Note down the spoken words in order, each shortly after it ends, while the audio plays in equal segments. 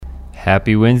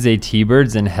Happy Wednesday,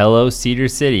 T-Birds, and hello, Cedar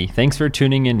City. Thanks for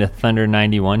tuning in to Thunder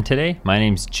 91 today. My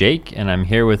name's Jake, and I'm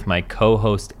here with my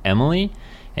co-host, Emily,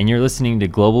 and you're listening to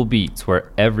Global Beats, where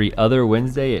every other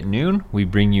Wednesday at noon, we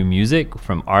bring you music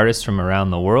from artists from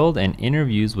around the world and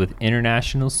interviews with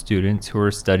international students who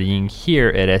are studying here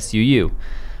at SUU.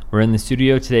 We're in the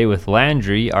studio today with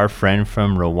Landry, our friend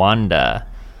from Rwanda.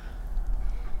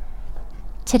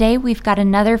 Today we've got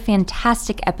another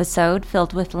fantastic episode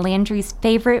filled with Landry's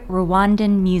favorite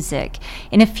Rwandan music.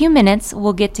 In a few minutes,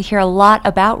 we'll get to hear a lot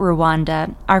about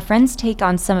Rwanda, our friend's take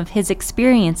on some of his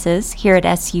experiences here at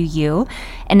SUU,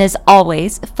 and as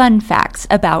always, fun facts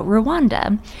about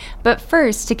Rwanda. But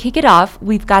first, to kick it off,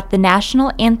 we've got the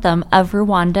national anthem of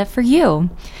Rwanda for you.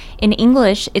 In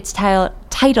English, it's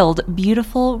titled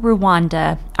Beautiful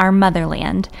Rwanda, Our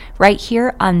Motherland, right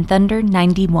here on Thunder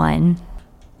 91.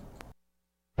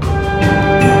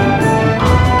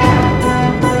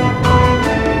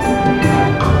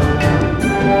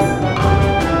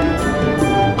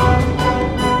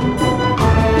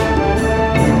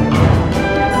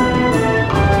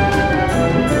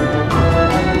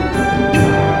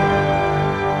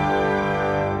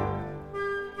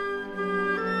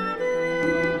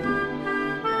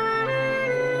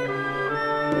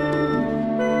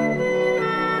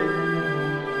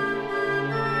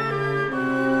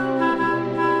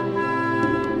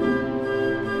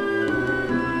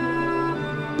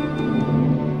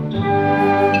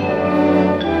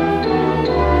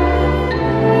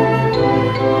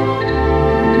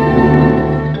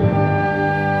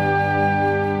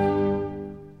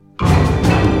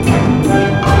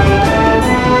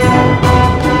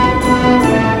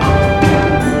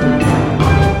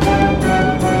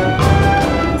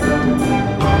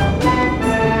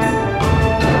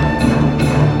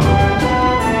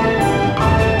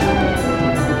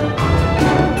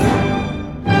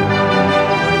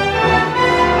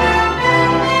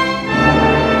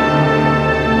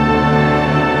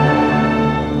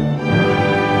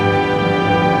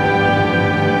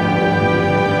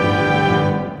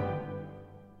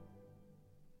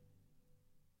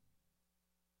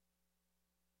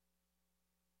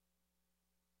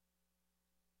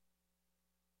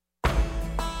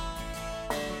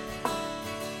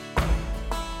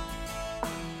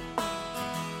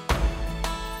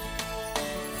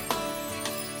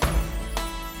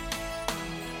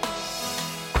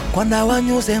 Kwanda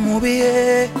wanyuze mu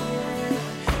bihe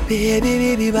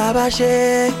bibi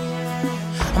bibabaje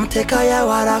amateka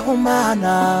yawe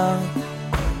arahumana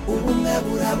ubumwe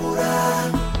burabura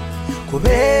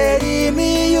kubera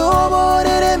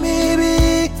imiyoborere mibi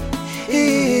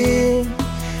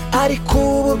ariko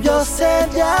ubu byose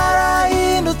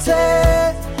byarahindutse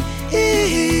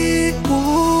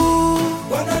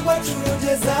Rwanda rwacu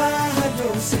rugeze aha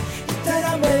byose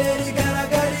iterambere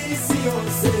rigaragara isi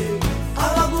yose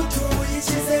abagutuye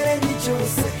icyizere ni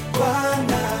cyose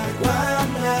Rwanda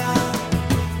Rwanda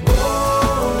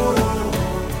oh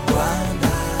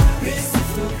Rwanda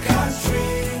beautiful country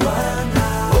Rwanda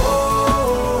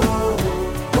oh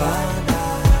Rwanda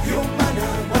you're my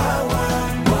number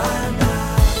one Rwanda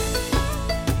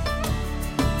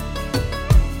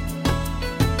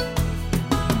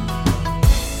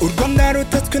u Rwanda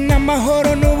rutatswe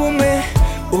n'amahoro n'ubumwe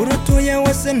urutuye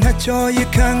wese ntacyo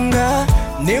yikanga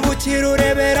niba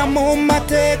ukirurebera mu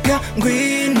mateka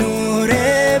ngwino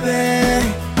urebe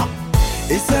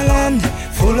It's a land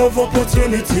full of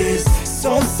opportunities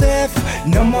so safe,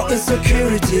 no more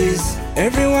insecurities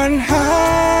everyone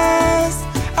has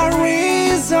a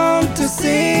reason to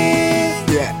sing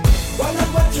Rwanda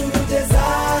rwacu rugeze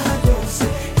aha byose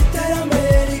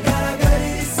iterambere rigaragara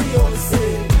isi yose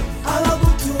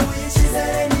abagutuye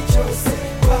icyizere ni cyose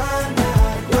Rwanda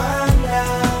Rwanda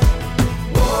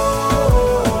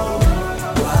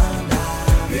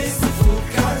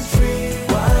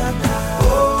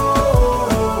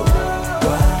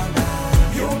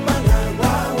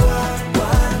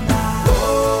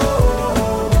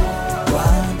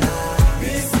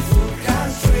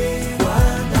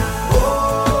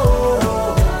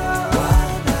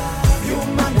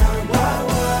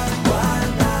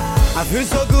feel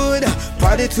so good,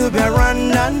 party to be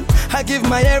Rwandan. I give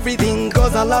my everything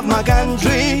cause I love my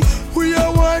country. We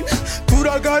are one,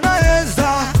 Turagana.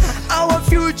 Our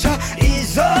future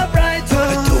is so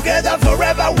brighter. Together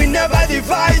forever, we never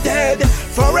divided.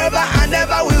 Forever and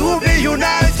ever, we will be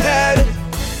united.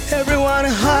 Everyone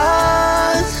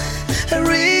has a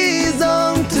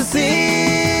reason to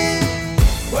sing.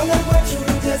 Rwanda rwacu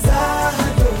rugeze aha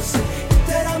byose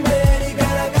iterambere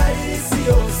rigaragara isi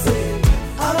yose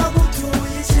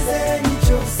abagutuye icyizere ni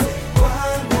cyose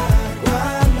Rwanda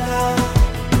Rwanda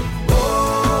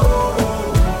oh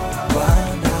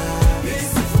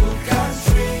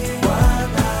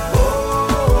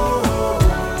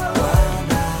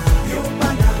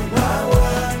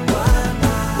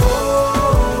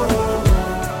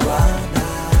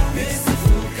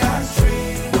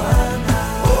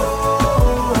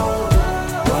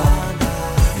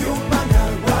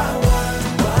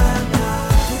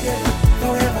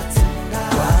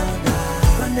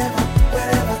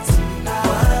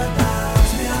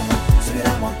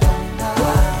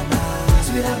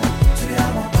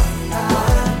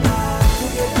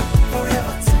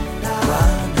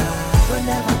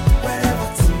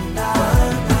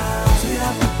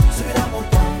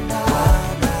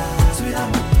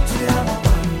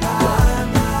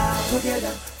together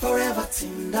forever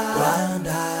Tinda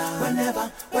Rwanda,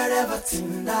 whenever, wherever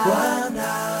Tinda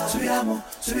Rwanda,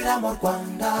 subiramo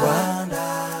Rwanda,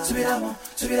 Rwanda,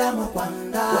 subiramo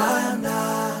Rwanda,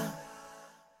 Rwanda.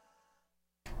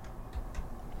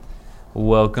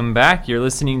 Welcome back. You're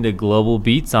listening to Global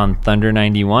Beats on Thunder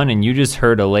 91, and you just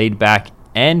heard a laid-back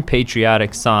and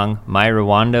patriotic song, My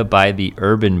Rwanda by the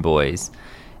Urban Boys.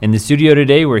 In the studio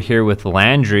today, we're here with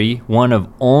Landry, one of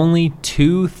only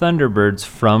 2 Thunderbirds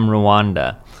from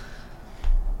Rwanda.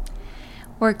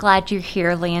 We're glad you're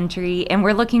here, Landry, and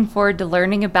we're looking forward to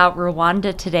learning about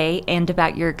Rwanda today and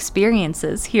about your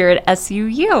experiences here at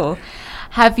SUU.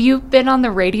 Have you been on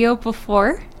the radio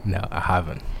before? No, I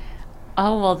haven't.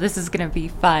 Oh, well, this is going to be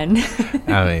fun.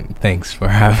 I mean, thanks for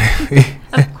having me.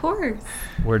 Of course.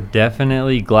 We're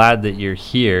definitely glad that you're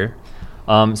here.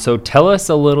 So tell us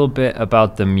a little bit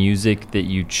about the music that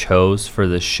you chose for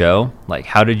the show. Like,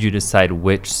 how did you decide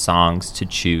which songs to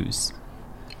choose?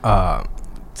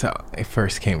 So it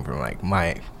first came from like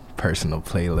my personal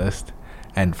playlist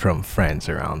and from friends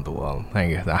around the world.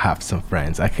 Like, I have some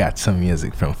friends. I got some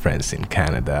music from friends in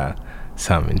Canada,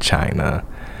 some in China.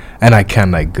 And I kind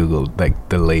of like Googled like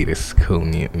the latest cool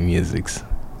musics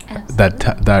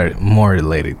that are more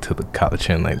related to the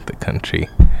culture and like the country,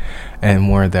 and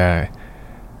more that are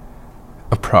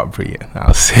appropriate,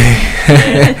 I'll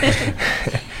say.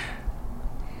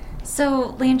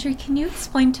 So, Landry, can you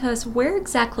explain to us where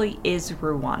exactly is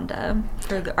Rwanda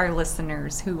for our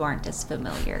listeners who aren't as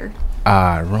familiar?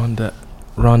 Rwanda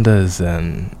is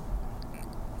in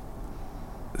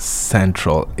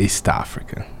Central East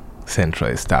Africa,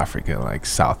 like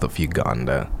south of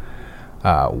Uganda,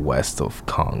 west of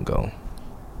Congo.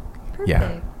 Perfect.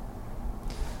 Yeah.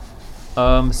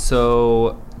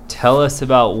 So tell us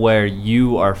about where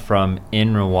you are from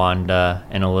in Rwanda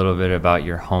and a little bit about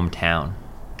your hometown.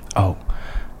 Oh,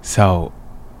 so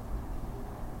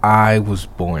I was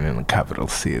born in the capital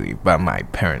city, but my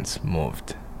parents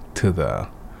moved to the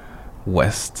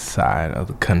west side of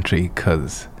the country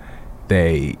because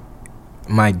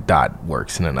my dad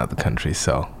works in another country,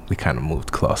 so we kind of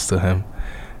moved close to him.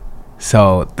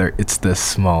 So it's this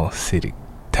small city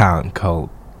town called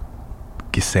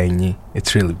Gisenyi.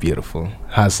 It's really beautiful.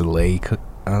 Has a lake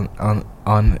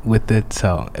on with it,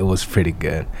 so it was pretty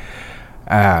good.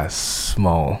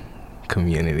 Small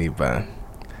community, but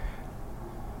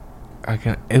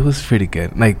it was pretty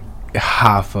good. Like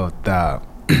half of the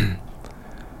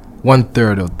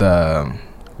 1/3 of the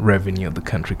revenue of the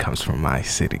country comes from my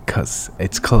city because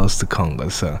it's close to Congo,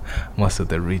 so most of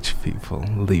the rich people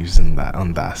lives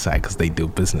on that side because they do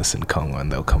business in Congo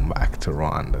and they'll come back to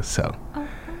Rwanda. So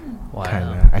Wow.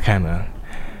 I kind of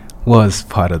was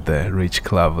part of the rich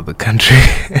club of the country.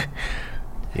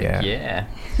 Yeah.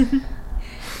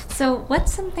 So,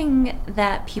 what's something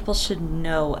that people should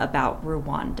know about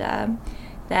Rwanda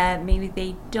that maybe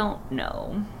they don't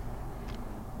know?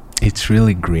 It's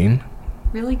really green.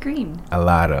 Really green. A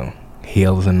lot of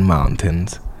hills and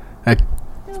mountains.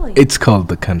 Really? It's called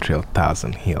the country of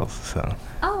 1,000 hills, so.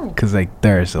 Oh. Because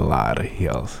there's a lot of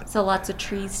hills. So lots of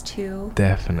trees too.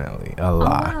 Definitely a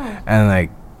lot. Wow. And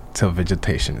so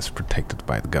vegetation is protected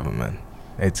by the government.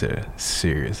 It's a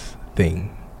serious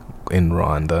thing in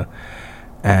Rwanda,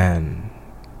 and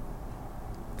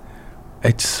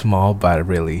it's small but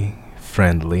really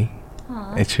friendly.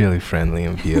 Aww. It's really friendly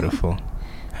and beautiful.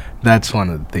 That's one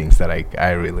of the things that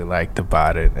I really liked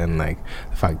about it, and the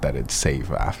fact that it's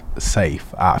safe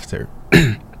after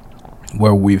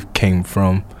where we came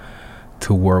from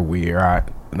to where we are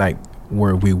at,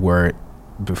 where we were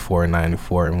before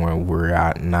 94 and where we're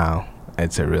at now.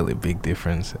 It's a really big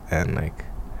difference, and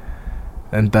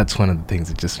that's one of the things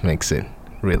that just makes it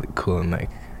really cool, and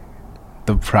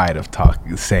the pride of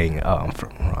saying, oh, I'm from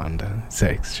Rwanda.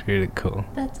 It's really cool.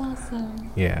 That's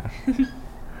awesome. Yeah.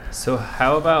 So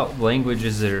how about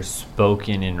languages that are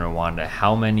spoken in Rwanda?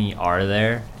 How many are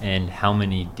there, and how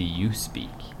many do you speak?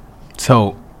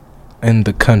 So in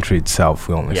the country itself,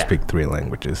 we only Yeah. speak 3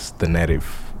 languages. The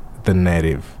native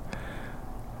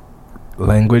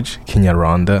language,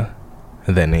 Kinyarwanda,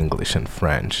 and then English and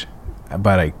French.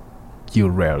 But you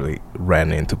rarely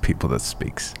ran into people that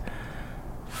speaks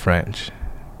French.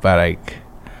 But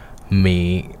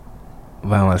me,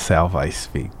 by myself, I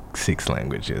speak 6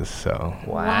 languages, so.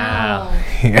 Wow.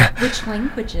 Yeah. Which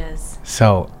languages?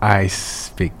 So I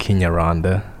speak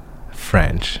Kinyarwanda,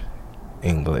 French,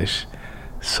 English,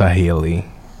 Swahili,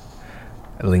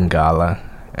 Lingala,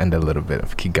 and a little bit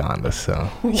of Kiganda, so.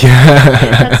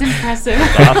 Yeah. That's impressive.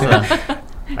 Awesome.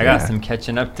 I got some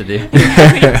catching up to do.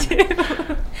 Me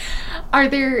too. Are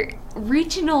there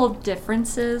regional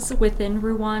differences within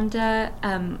Rwanda?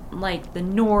 Like the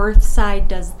north side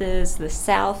does this, the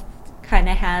south kind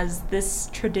of has this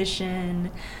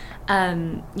tradition.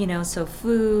 So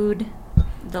food,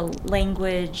 the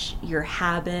language, your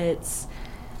habits.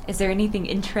 Is there anything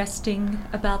interesting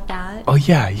about that? Oh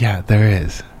yeah, there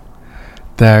is.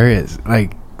 There is.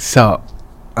 Like, so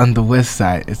on the west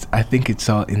side, I think it's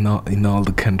all in all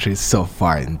the countries so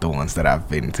far, in the ones that I've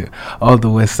been to. All the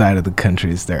west side of the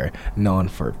countries, they're known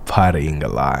for partying a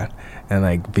lot and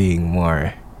like being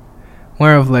more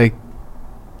of like,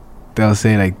 they'll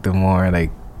say like the more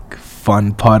like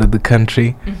fun part of the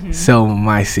country. Mm-hmm. So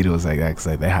my city was like that, 'cause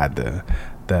like they had the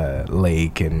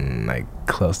lake and like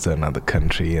close to another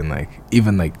country, and like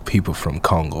even like people from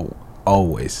Congo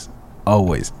always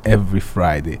every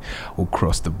Friday will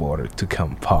cross the border to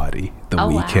come party the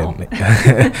weekend.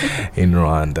 In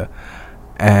Rwanda.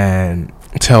 And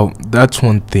so that's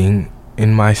one thing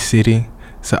in my city.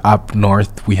 So up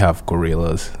north we have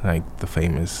gorillas, like the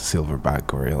famous silverback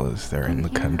gorillas. They're in the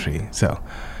country. So,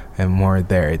 and more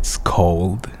there it's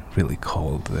cold, really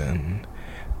cold, and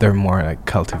they're more like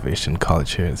cultivation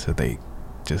culture, so they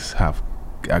just have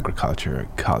agriculture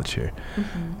culture.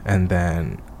 And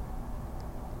then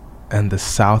the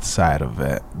south side of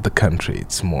the country,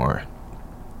 it's more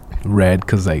red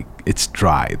because like it's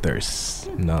dry. There's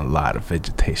not a lot of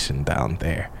vegetation down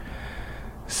there.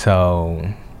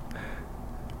 So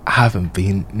I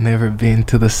never been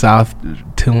to the south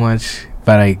too much,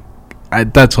 but I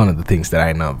that's one of the things that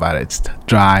I know about it. It's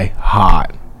dry,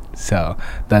 hot. So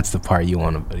that's the part you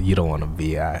don't want to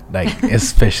be at, like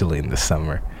especially in the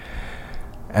summer.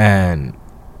 And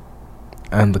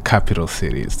the capital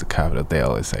city is the capital. They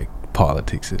always like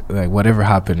politics, like whatever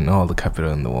happened in all the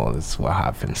capital in the world is what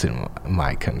happens in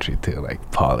my country too,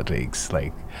 like politics,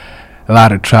 like a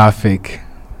lot of traffic,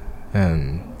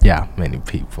 and many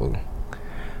people.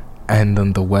 And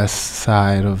on the west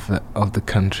side of the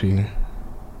country,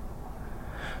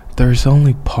 there's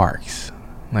only parks,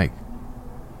 like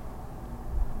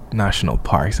national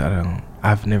parks.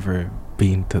 I've never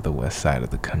been to the west side of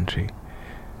the country.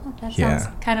 Well, that sounds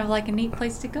kind of like a neat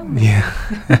place to go. Yeah.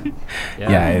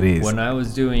 Yeah, it is. When I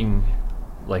was doing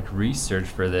like research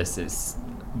for this, it's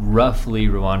roughly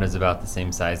Rwanda's about the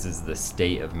same size as the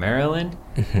state of Maryland,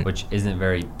 which isn't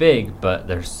very big, but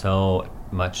there's so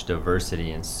much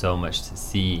diversity and so much to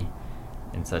see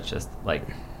in such a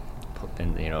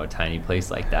a tiny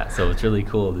place like that. So it's really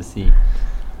cool to see.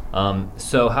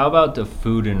 So how about the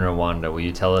food in Rwanda? Will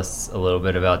you tell us a little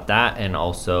bit about that, and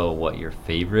also what your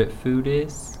favorite food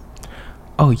is?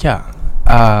 Oh yeah.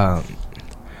 I'll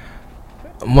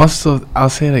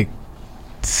say like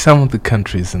some of the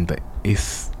countries in the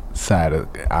east side of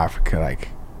Africa like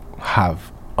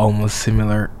have almost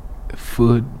similar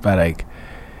food, but like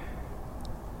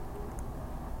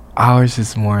ours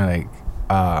is more like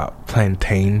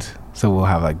plantains. So we'll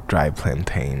have like dried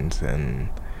plantains and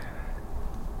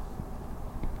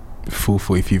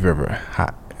fufu. If you've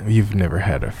never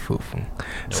had a fufu.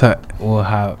 Nope. So we'll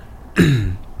have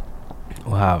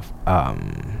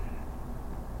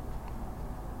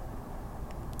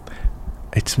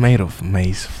it's made of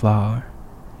maize flour.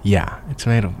 Yeah, it's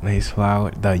made of maize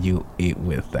flour that you eat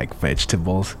with like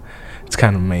vegetables. It's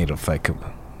kind of made of like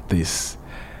this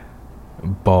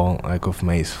ball like of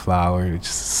maize flour. It's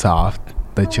soft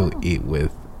that you'll eat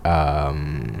with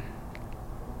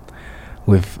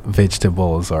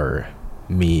vegetables or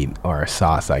meat or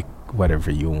sauce, like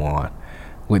whatever you want.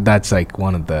 That's like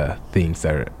one of the things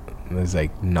that is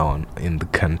like known in the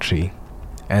country.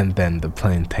 And then the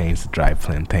plantains, the dried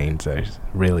plantains, are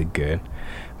really good.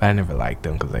 But I never liked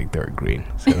them because like they were green.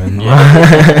 So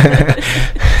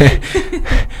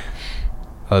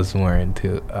I was more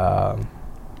into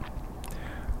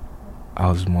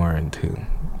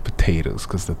potatoes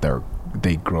because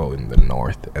they grow in the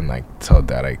north, and like so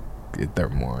that they're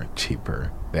more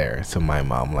cheaper there. So my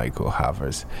mom like will have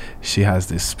hers. She has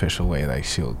this special way, like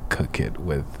she'll cook it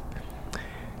with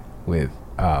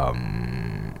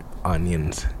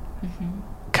onions,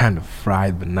 kind of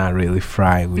fried but not really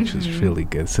fried, which is really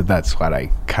good. So that's what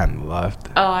I kind of loved.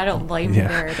 Oh, I don't blame you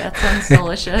there. That sounds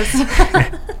delicious.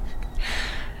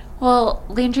 Well,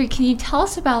 Landry, can you tell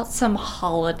us about some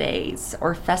holidays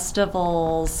or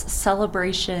festivals,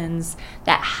 celebrations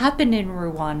that happen in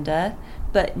Rwanda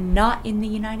but not in the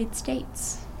United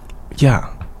States?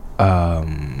 Yeah.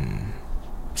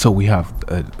 So we have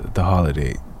the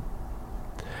holiday,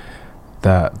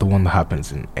 the one that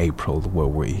happens in April, where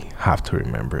we have to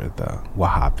remember what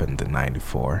happened in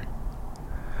 '94.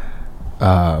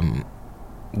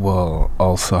 We'll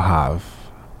also have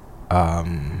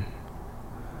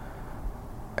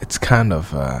it's kind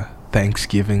of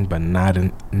Thanksgiving, but not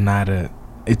a.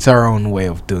 It's our own way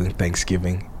of doing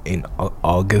Thanksgiving in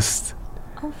August.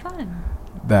 Oh, fun.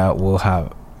 That we'll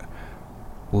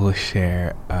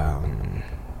share.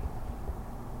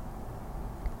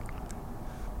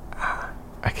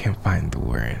 I can't find the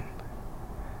word.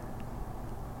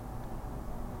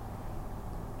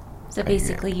 So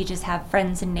basically, you just have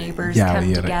friends and neighbors Yeah, come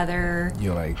you together,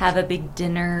 like have a big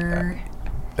dinner.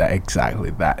 that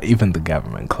exactly that. Even the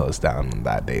government closed down on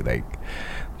that day. Like,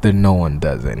 no one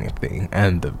does anything,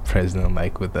 and the president,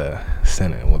 like with the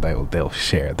Senate, well, they'll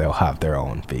share. They'll have their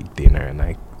own big dinner and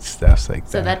like stuff like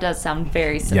that. So that does sound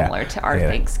very similar to our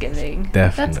Thanksgiving.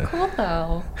 Definitely. That's cool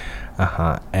though.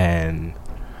 And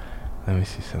let me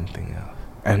see something else.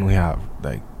 And we have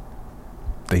like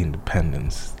the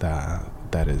Independence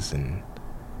that is in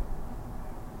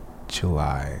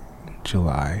July,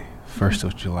 1st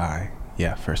of July.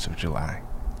 Yeah, 1st of July.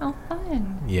 Oh,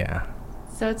 fun. Yeah.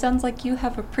 So it sounds like you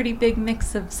have a pretty big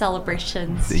mix of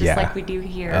celebrations, just like we do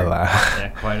here. A lot. Yeah,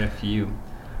 quite a few.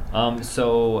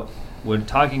 So when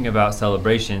talking about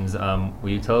celebrations, will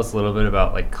you tell us a little bit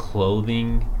about like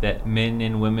clothing that men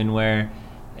and women wear?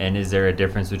 And is there a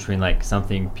difference between like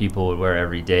something people would wear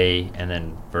every day and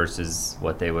then versus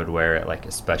what they would wear at like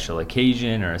a special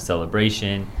occasion or a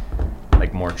celebration,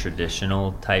 like more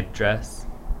traditional type dress?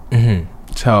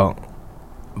 So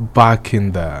back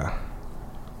in the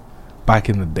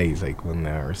days, like when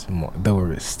there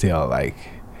were still like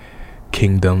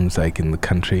kingdoms like in the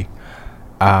country,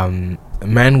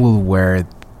 men will wear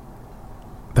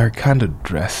their kind of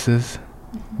dresses,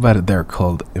 but they're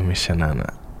called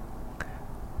imishanana.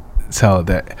 So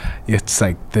that it's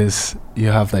like this, you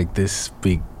have like this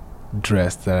big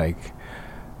dress that like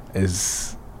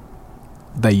is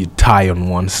that you tie on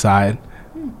one side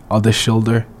of the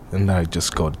shoulder and then it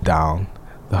just go down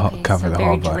the cover so the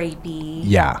whole very body. drapey.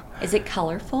 Yeah. Is it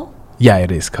colorful? Yeah,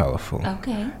 it is colorful.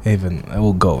 Okay. Even I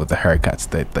will go with the haircuts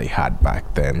that they had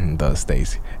back then in those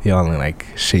days. You only like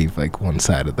shave like one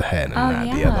side of the head and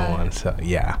not the other one. So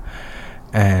yeah.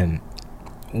 And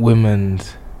women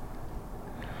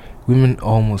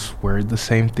almost wear the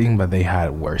same thing, but they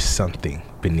had wear something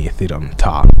beneath it on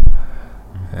top.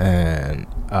 And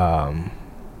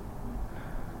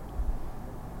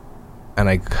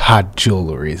I had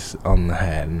jewelries on the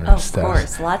head and stuff. Of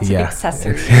course, lots of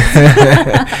accessories.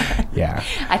 Yeah.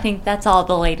 I think that's all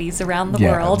the ladies around the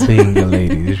world. Being a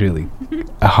lady is really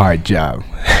a hard job.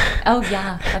 Oh,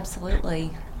 yeah,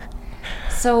 absolutely.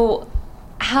 So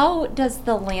how does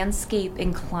the landscape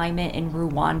and climate in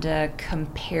Rwanda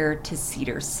compare to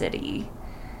Cedar City?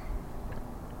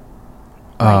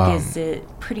 Like, is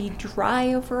it pretty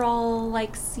dry overall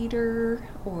like Cedar,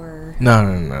 or?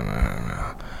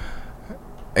 No.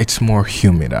 It's more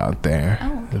humid out there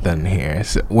than here.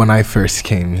 So when I first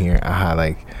came here,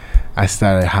 I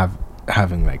started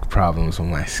having like problems with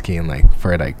my skin, like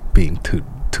for like being too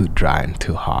dry and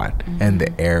too hot, and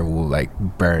the air will like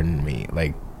burn me,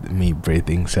 like me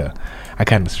breathing. So I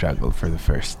kind of struggled for the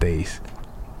first days.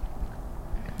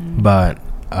 But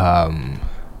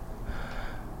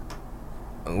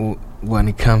when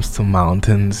it comes to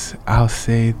mountains, I'll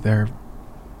say they're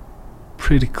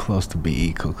pretty close to be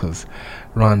equal, because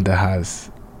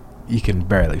Rwanda you can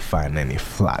barely find any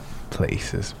flat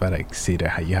places, but like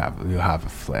Cedar, you have a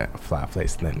flat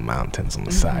place and then mountains on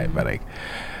the side, but like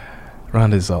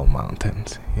Rwanda is all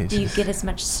mountains. Do you get as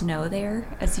much snow there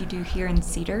as you do here in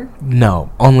Cedar?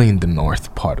 No, only in the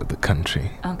north part of the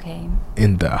country. Okay.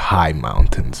 In the high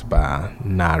mountains, but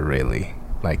not really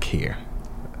like here.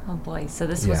 Oh boy, so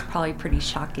this was probably pretty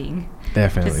shocking.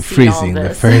 Definitely freezing the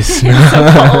first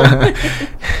snow.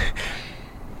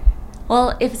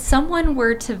 Well, if someone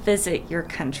were to visit your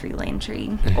country,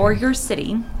 Landry, or your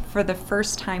city for the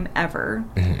first time ever,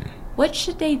 what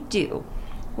should they do?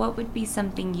 What would be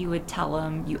something you would tell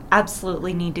them? You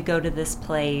absolutely need to go to this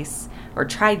place or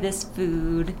try this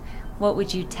food. What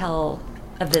would you tell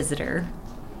a visitor?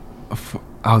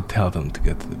 I'll tell them to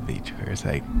go to the beach first,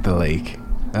 like the lake.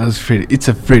 It's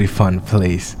a pretty fun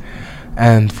place.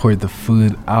 And for the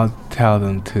food, I'll tell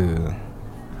them to.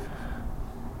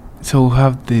 So we'll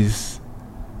have these.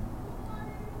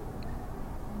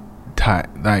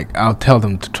 I'll tell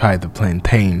them to try the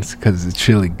plantains because it's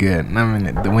really good. I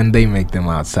mean, when they make them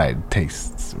outside, it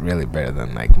tastes really better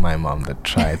than like my mom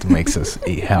that makes us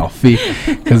eat healthy.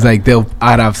 Because like they'll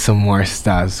add up some more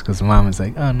stuff. Because mom is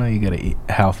like, oh no, you gotta eat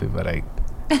healthy, but like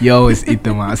you always eat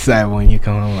them outside when you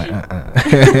come home. Like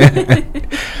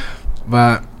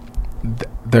But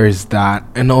there's that,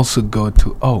 and also go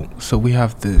to so we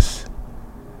have this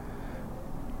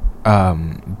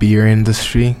beer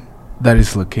industry that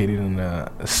is located in a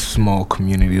small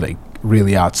community, like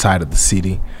really outside of the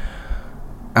city.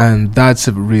 And that's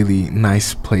a really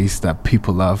nice place that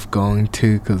people love going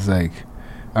to, because like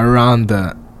around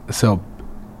the so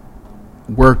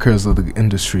workers of the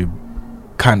industry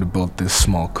kind of built this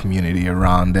small community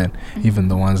around it. Even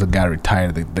the ones that got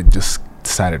retired, they just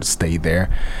decided to stay there,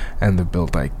 and they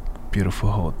built like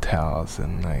beautiful hotels,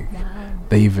 and like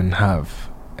they even have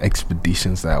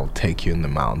expeditions that will take you in the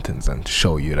mountains and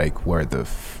show you like where the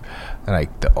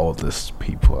oldest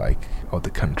people like of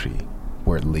the country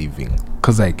were living,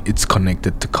 because like it's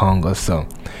connected to Congo, so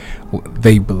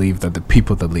they believe that the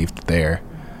people that lived there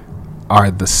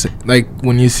are like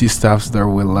when you see stuffs that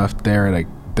were left there, like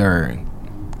they're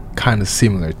kind of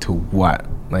similar to what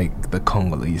like the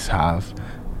Congolese have.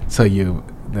 So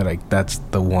they're like, that's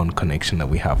the one connection that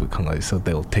we have with Congolese. So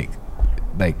they'll take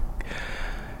like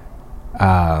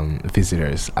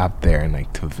visitors up there and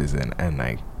like to visit and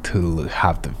like to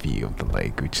have the view of the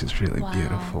lake, which is really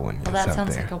beautiful when you're up there. That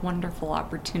sounds like a wonderful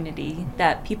opportunity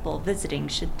that people visiting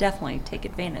should definitely take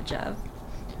advantage of.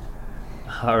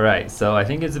 All right, so I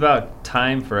think it's about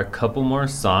time for a couple more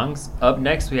songs. Up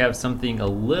next, we have something a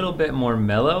little bit more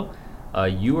mellow.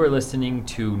 You are listening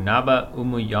to Naba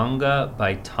Umuyonga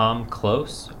by Tom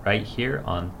Close right here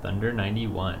on Thunder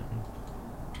 91.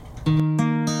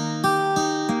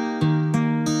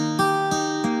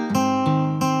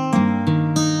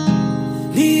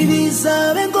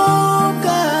 Ntibizabe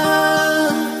ngombwa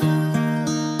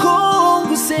ko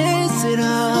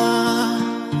ngusezera,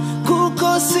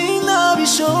 kuko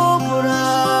sinabishobora.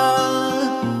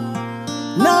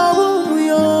 Naba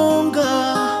umuyonga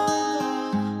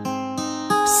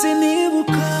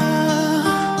sinibuka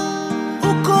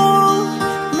uko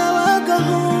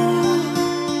nabagaho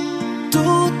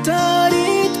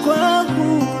tutari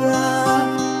twahura,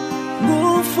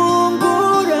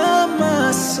 gufungura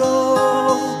amaso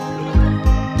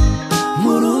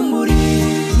mu rumuri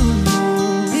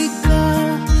rumurika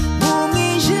mu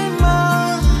mwijima,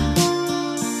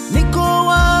 niko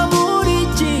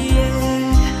wamurikiye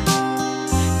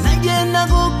nanjye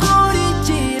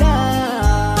nagukurikira.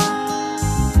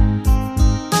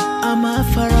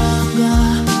 Amafaranga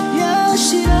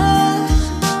yashira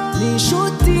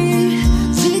n'inshuti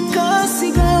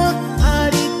zikasiga,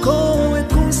 ariko we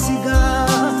kunsiga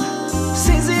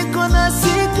sinzi ko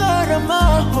nasigara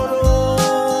amahoro.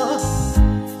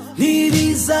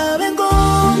 Ntibizabe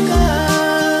ngombwa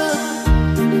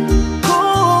ko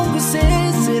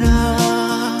ngusezera,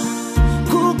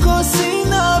 kuko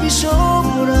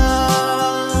sinabishobora.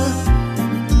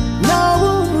 Nawe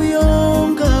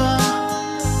umuyonga.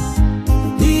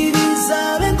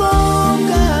 Ntibizabe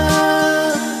ngombwa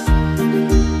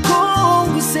ko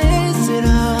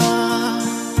ngusezera,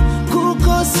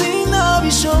 kuko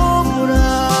sinabishobora.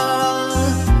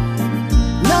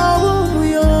 Nawe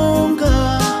umuyonga.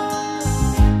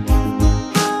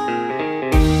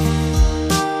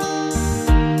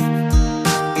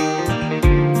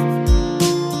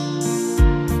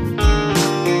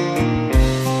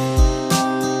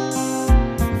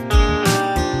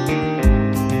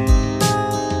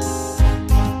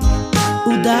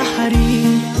 Udahari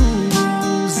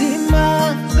ubuzima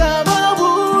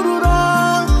bw'ababurura,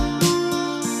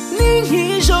 ni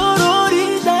nk'ijoro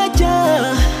ridajya,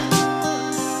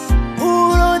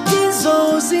 urota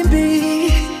inzozi mbi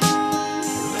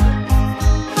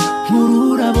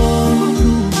nk'ururabo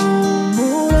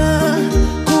ruhumura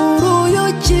ku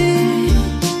ruyuki,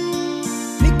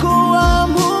 niko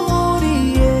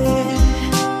wampumuriye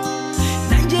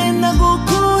nanjye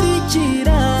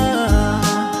nagukurikira.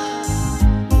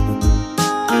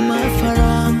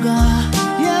 Amafaranga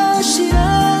yashira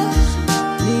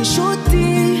n'inshuti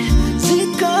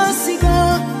zikasiga,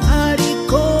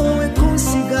 ariko we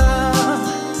kunsiga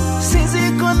sinzi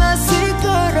ko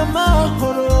nasigara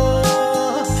amahoro.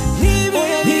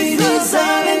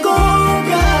 Ntibizabe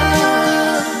ngombwa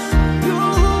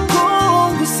ko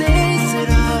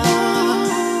ngusezera,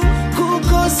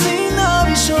 kuko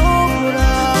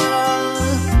sinabishobora.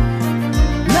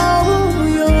 Nawe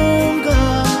umuyonga.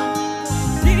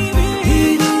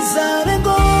 Ntibizabe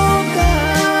ngombwa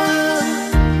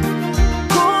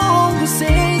ko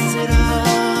ngusezera,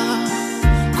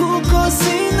 kuko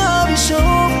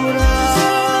sinabishobora.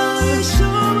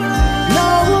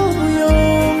 Nawe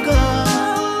umuyonga.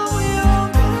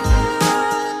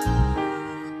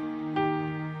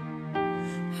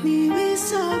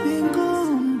 Ntibizabe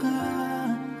ngombwa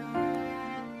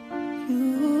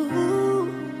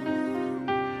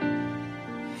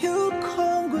yuko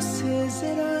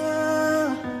ngusezera.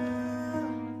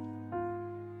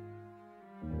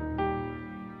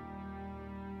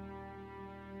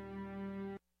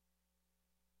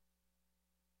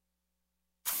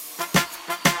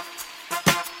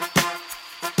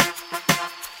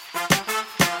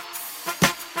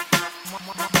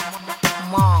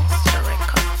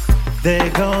 There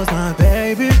goes my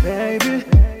baby, baby,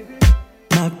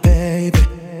 my baby.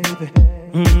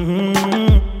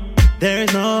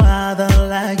 There's no other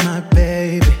like my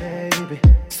baby.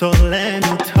 So let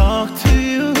me talk to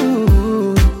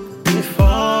you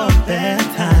before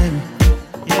bedtime.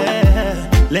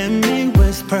 Yeah, let me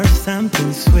whisper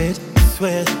something sweet,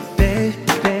 sweet, baby.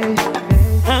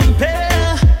 I'm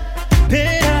better,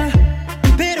 better,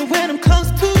 better when I'm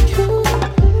close to you.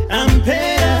 I'm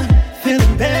better,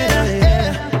 feeling better,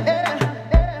 yeah.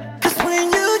 'Cause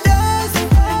when you dance,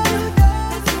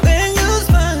 when you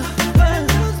smile,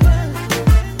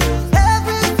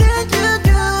 everything you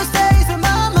do stays in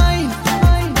my mind.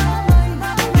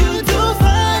 You too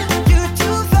fine, you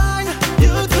too fine,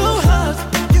 you too hot,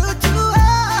 you too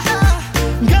hot.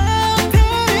 같은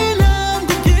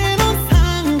한국인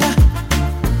온상가,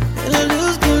 and I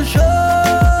lose control.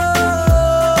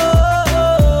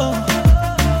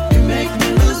 You make me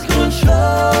lose control,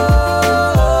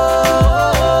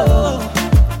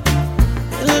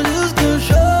 and I lose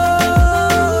control.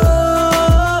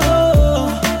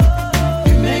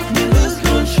 You make me lose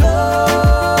control.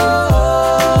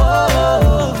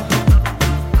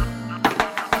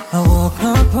 I woke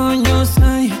up on your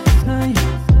side.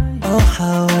 Oh,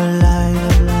 how I lie.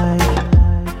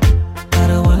 I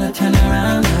don't wanna turn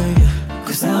around on you,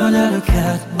 'cause I wanna look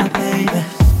at my baby.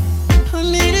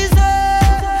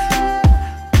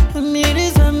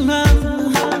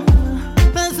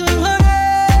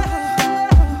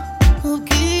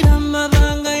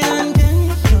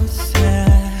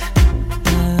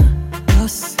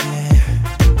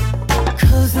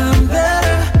 Cause I'm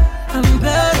better,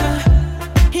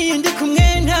 hindi ko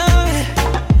ngayon nawe.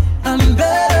 I'm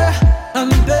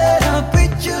better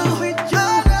with you.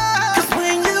 'Cause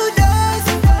when you dance,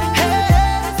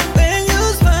 when you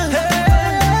smile,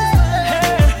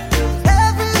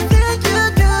 everything you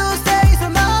do stays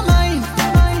in my mind.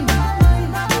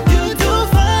 You too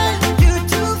fine, you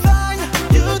too fine,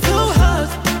 you too hot,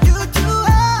 you too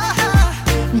hot.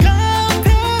 같은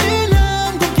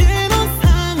한국인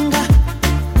온상가,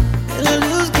 and I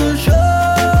lose control.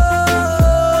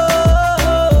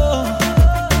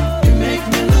 You make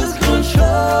me lose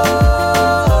control,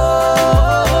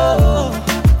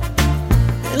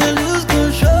 and I lose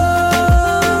control.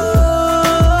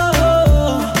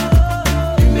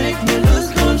 You make me lose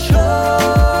control.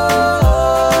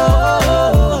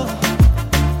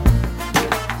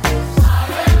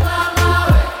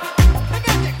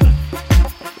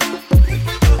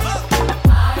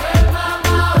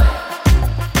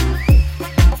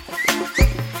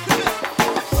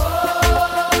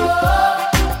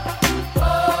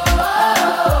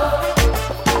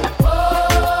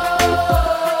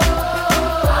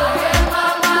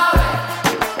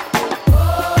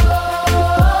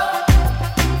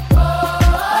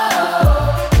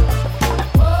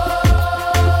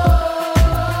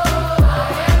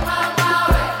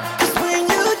 Cause when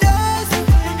you dance,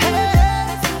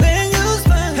 when you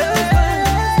smile,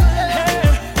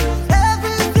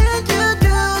 everything you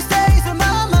do stays in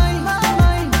my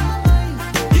mind.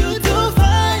 You too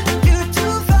fine, you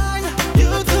too fine,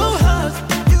 you too hot,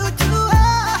 you too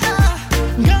hot.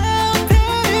 같은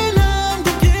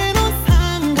한국인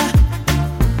온상가,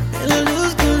 and I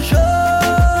lose control.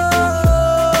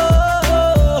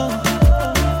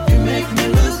 You make me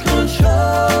lose control,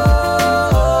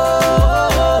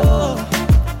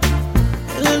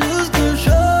 and I lose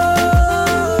control.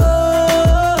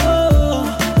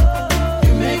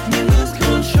 You make me lose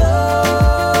control.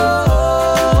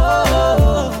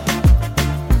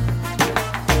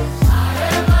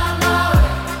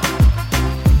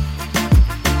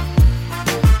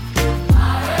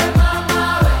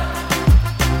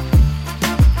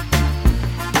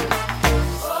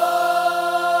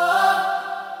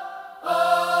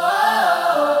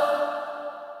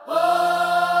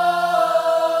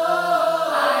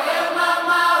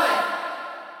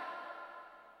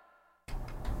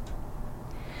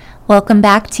 Welcome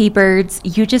back, T-Birds.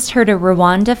 You just heard a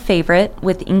Rwanda favorite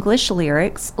with English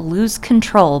lyrics, Lose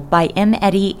Control by M.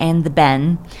 Eddie and the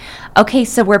Ben. Okay,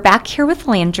 so we're back here with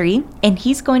Landry, and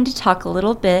he's going to talk a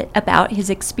little bit about his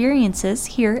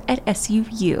experiences here at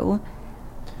SUU.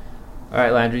 All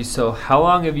right, Landry, so how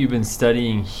long have you been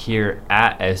studying here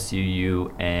at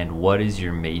SUU, and what is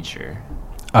your major?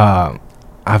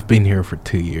 I've been here for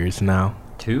 2 years now.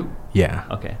 2? Yeah.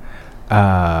 Okay.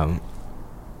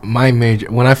 My major,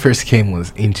 when I first came,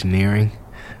 was engineering.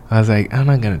 I was like, I'm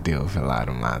not going to deal with a lot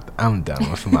of math. I'm done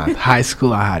with math. High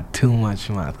school, I had too much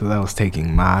math because I was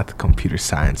taking math, computer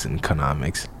science, and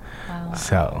economics. Wow.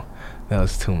 So that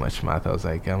was too much math. I was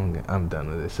like, I'm done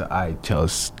with this. So I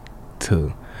chose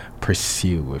to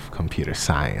pursue with computer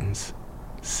science.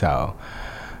 So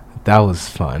that was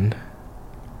fun.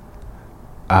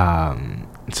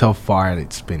 So far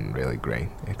it's been really great,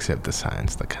 except the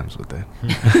science that comes with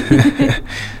it.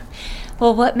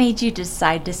 Well, what made you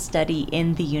decide to study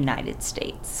in the United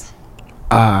States?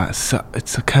 So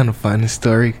it's a kind of funny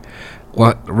story.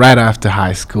 Well, right after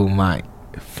high school, my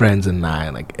friends and I,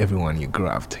 like everyone, you grew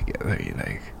up together.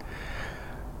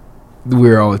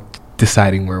 We're all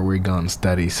deciding where we're going to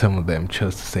study. Some of them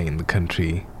chose to stay in the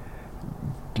country,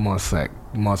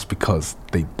 most because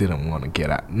they didn't want to get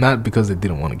out. Not because they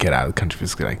didn't want to get out of the country,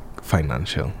 because like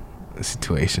financial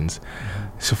situations.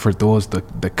 So for those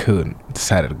that could,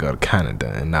 decided to go to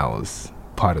Canada, and I was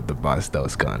part of the bus that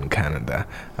was going to Canada.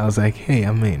 I was like, hey,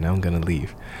 I'm gonna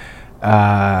leave.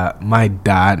 My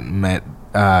dad met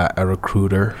a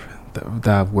recruiter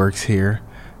that works here,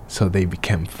 so they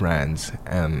became friends,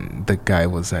 and the guy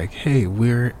was like, hey,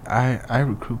 I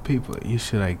recruit people, you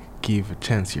should like give a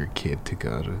chance to your kid to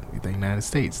go to the United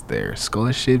States. There are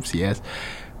scholarships, yes,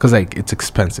 because like it's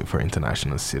expensive for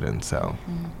international students, so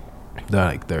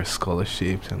there are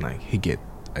scholarships, and like he get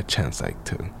a chance like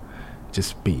to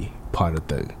just be part of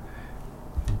the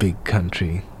big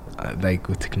country, like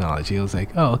with technology. I was like,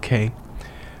 oh, okay.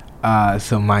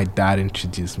 So my dad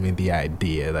introduced me the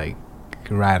idea like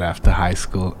right after high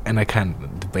school, and I kind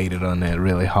of debated on it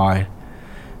really hard,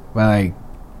 but like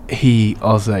he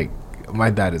also like, my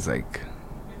dad is like,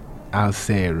 I'll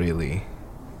say a really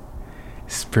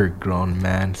spirit grown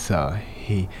man, so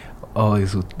he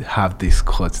always would have these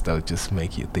quotes that would just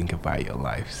make you think about your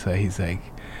life. So he's like,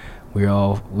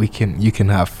 you can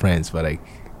have friends, but like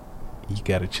you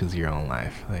gotta choose your own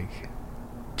life, like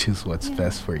choose what's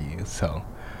best for you. So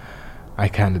I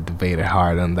kind of debated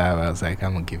hard on that, but I was like,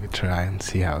 I'm gonna give it a try and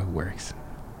see how it works.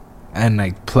 And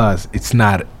like, plus it's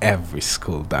not every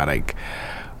school that like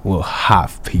will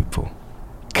have people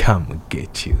come and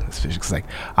get you, especially because like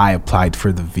I applied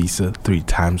for the visa 3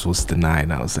 times, was denied,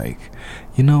 and I was like,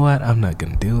 you know what, I'm not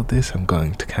gonna deal with this, I'm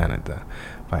going to Canada.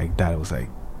 Like that was like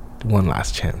one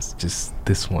last chance, just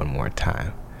this one more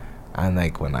time. And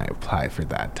like when I applied for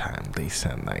that time, they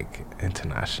sent like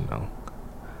international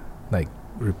like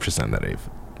representative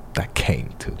that came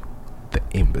to the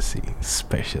embassy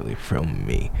especially from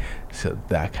me. So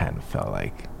that kind of felt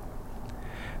like,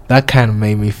 that kind of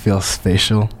made me feel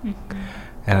special.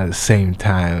 And at the same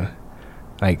time,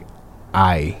 like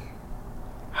I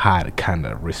had a kind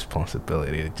of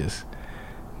responsibility to just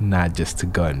not just to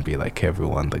go and be like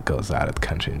everyone that goes out of the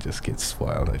country and just gets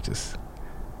spoiled, or just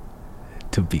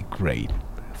to be great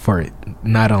for it,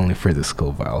 not only for the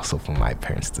school but also for my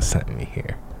parents to send me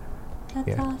here.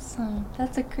 That's awesome.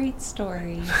 That's a great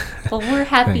story. Well, we're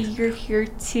happy you're here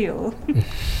too.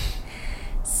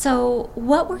 So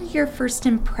what were your first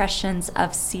impressions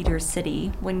of Cedar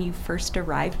City when you first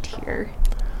arrived here?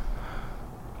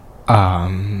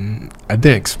 I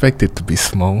didn't expect it to be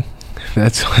small.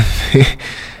 That's one thing.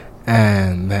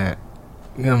 And that,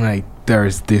 I'm like,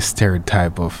 there's a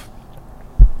stereotype of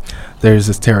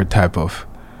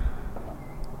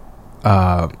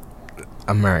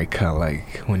America,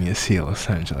 like when you see Los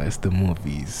Angeles, the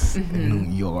movies, New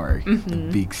York, the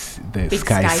big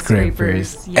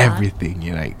skyscrapers, everything.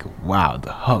 You're like, wow,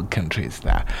 the whole country is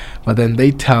that. But then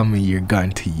they tell me you're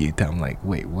going to Utah. I'm like,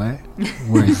 wait, what?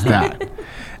 Where is that?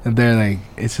 And they're like,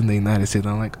 it's in the United States.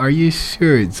 I'm like, are you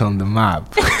sure it's on the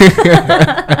map?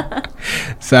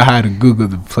 So I had to Google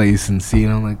the place and see,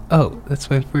 and I'm like, oh, that's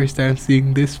my first time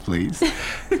seeing this place.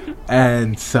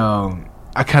 And so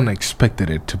I kind of expected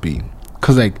it to be,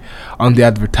 because like on the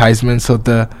advertisements of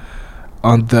the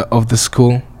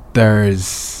school,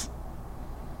 there's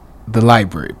the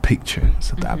library picture,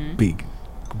 so that big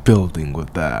building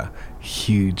with the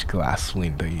huge glass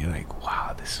window. You're like,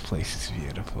 wow, this place is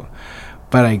beautiful.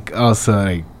 But like also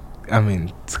like, I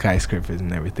mean, skyscrapers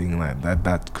and everything like that.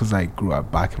 That because I grew up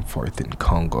back and forth in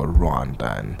Congo,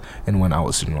 Rwanda, and when I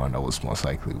was in Rwanda, it was most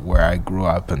likely where I grew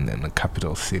up, and then the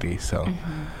capital city. So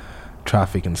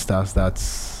traffic and stuff,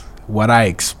 that's what I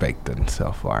expected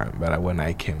so far. But when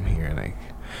I came here, like,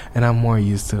 and I'm more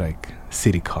used to like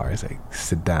city cars, like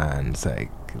sedans,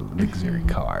 like luxury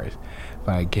cars.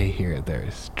 But I get here,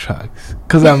 there's trucks,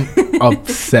 because I'm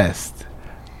obsessed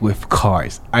with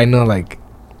cars. I know, like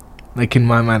in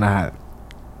my mind,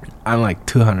 I'm like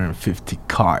 250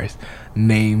 cars,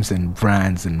 names and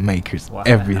brands and makers,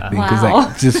 everything. Because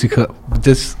like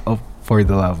just for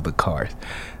the love of the cars.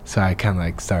 So I kind of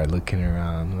like started looking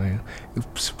around. Like,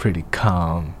 it's pretty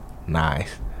calm,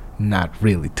 nice, not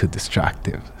really too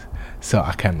distractive. So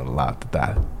I kind of loved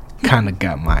that. Kind of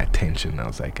got my attention. I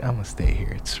was like, I'm gonna stay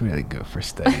here. It's really good for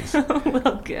studies.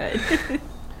 Well, good.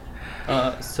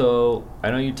 So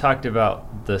I know you talked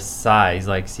about the size,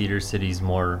 like Cedar City's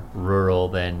more rural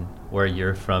than where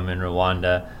you're from in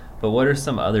Rwanda, but what are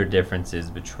some other differences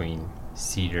between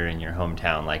Cedar and your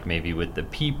hometown, like maybe with the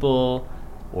people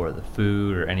or the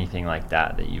food or anything like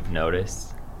that that you've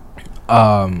noticed?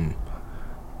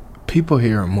 People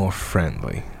here are more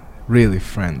friendly, really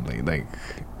friendly. Like,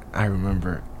 I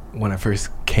remember when I first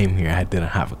came here, I didn't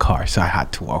have a car, so I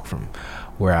had to walk from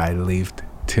where I lived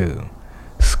to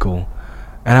school.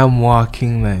 And I'm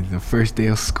walking, like, the first day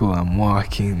of school, I'm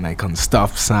walking, like, on the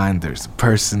stop sign, there's a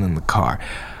person in the car.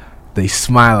 They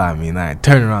smile at me, and I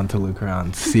turn around to look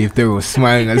around to see if they were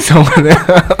smiling at someone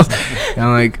else. And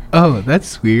I'm like, oh,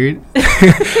 that's weird.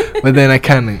 But then they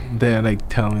like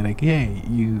tell me, like, hey,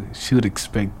 you should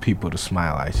expect people to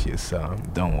smile at you, so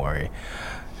don't worry.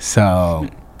 So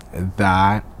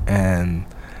that and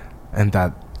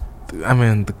that, I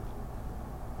mean, the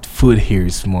food here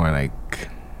is more like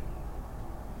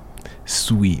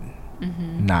sweet,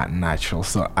 not natural,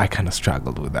 so I kind of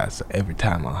struggled with that. So every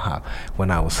time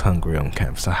when I was hungry on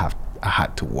campus, I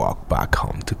had to walk back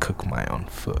home to cook my own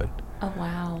food. Oh,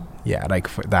 wow. Yeah,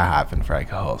 like that happened for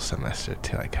like a whole semester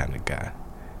till I kind of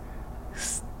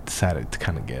decided to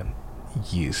kind of get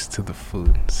used to the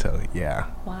food. So yeah.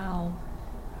 Wow.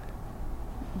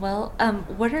 Well,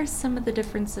 what are some of the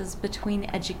differences between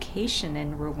education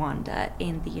in Rwanda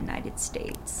and the United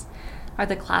States? Are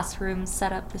the classrooms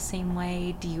set up the same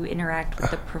way? Do you interact with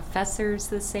the professors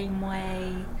the same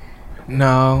way?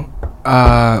 No,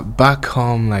 back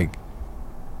home,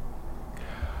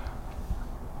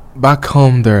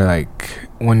 they're like,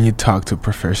 when you talk to a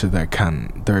professor,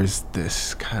 there's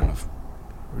this kind of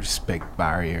respect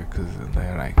barrier, because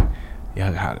they're like, you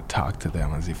have to talk to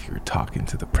them as if you were talking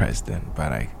to the president.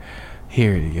 But like,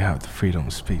 here you have the freedom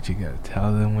of speech. You gotta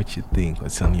tell them what you think,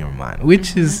 what's on your mind,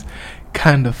 which is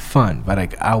kind of fun. But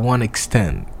like, at one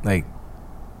extent, like,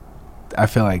 I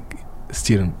feel like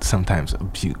students sometimes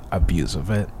abuse of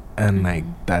it, and like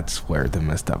that's where the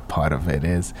messed up part of it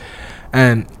is.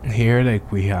 And here,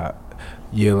 like, we have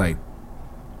like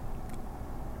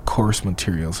course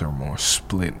materials are more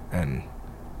split and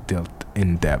dealt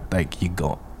in depth. Like, you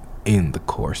go in the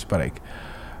course, but like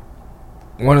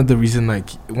one of the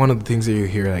things that you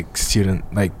hear, like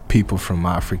people from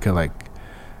Africa, like,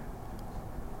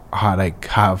 how like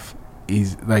have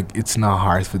is like, it's not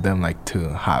hard for them like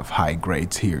to have high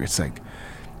grades here. It's like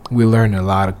we learn a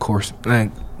lot of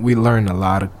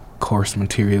course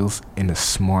materials in a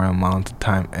small amount of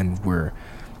time, and we're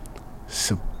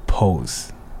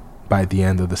supposed, by the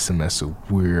end of the semester,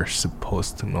 we're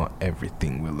supposed to know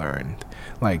everything we learned,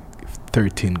 like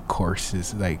 13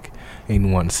 courses like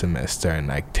in one semester, and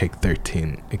like take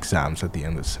 13 exams at the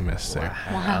end of the semester.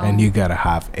 Wow. And you gotta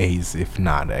have A's. If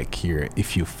not, like,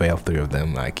 if you fail 3 of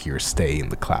them, like, you're staying in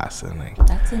the class. And like,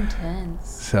 That's intense.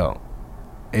 so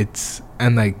it's,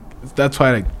 and like, that's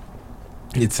why, like,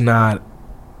 it's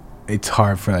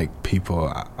hard for like people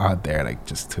out there, like,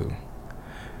 just to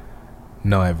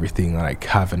know everything, like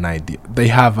have an idea. They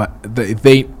have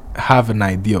an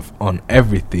idea on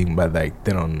everything, but like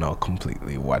they don't know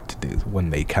completely what to do when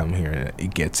they come here. And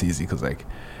it gets easy because like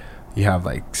you have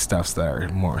like stuffs that are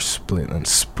more split and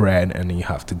spread, and you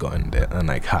have to go in there and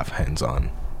like have hands-on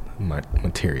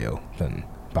material than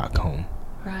back home.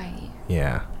 Right.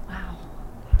 Yeah. Wow.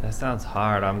 That sounds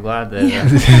hard. I'm glad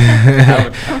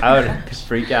that I would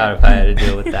freak out if I had to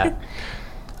deal with that.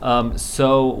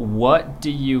 So what do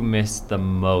you miss the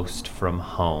most from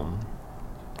home?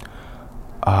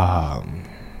 I'll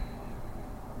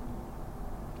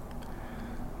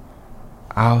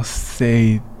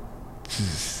say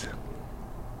just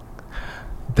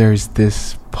there's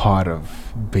this part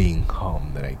of being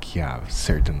home that like you have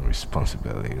certain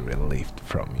responsibility relieved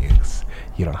from you.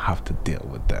 You don't have to deal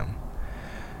with them.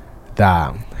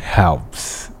 That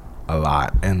helps a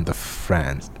lot, and the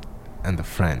friends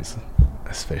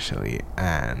especially,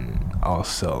 and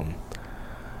also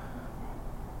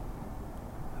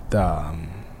the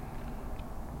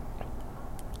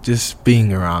just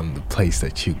being around the place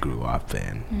that you grew up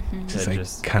in, just like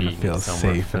kind of feel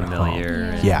safe and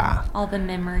familiar. Yeah. All the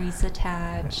memories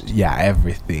attached. Yeah,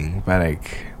 everything. But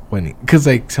like because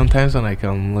like sometimes when like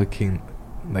I'm looking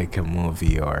like a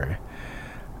movie or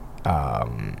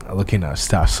looking at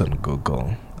stuff on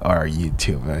Google or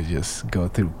YouTube, I just go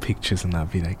through pictures and I'll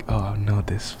be like, oh, I know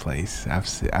this place.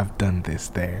 I've done this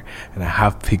there, and I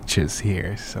have pictures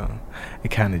here, so it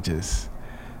kind of just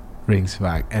brings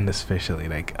back, and especially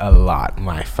like a lot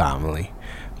my family.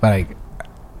 But like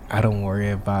I don't worry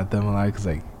about them a lot because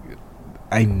like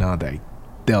I know that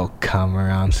they'll come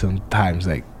around sometimes.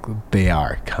 Like they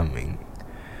are coming,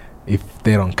 if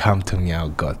they don't come to me, I'll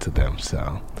go to them.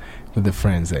 So with the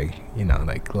friends, like, you know,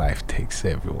 like life takes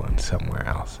everyone somewhere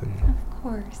else. And Of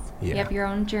course. Yeah. You have your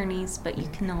own journeys, but you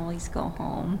can always go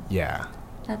home. yeah.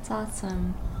 That's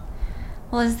awesome.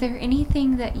 Well, is there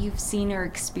anything that you've seen or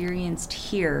experienced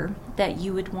here that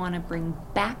you would want to bring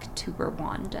back to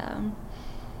Rwanda?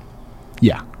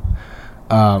 Yeah.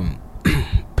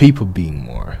 People being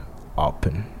more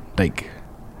open, like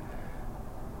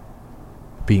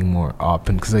being more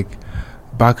open, because like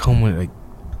back home with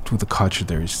the culture,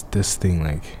 there's this thing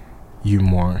like you're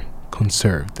more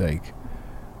conserved. Like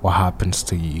what happens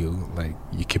to you, like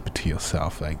you keep it to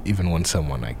yourself. Like even when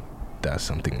someone like does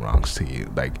something wrong to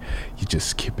you, like you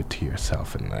just keep it to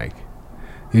yourself, and like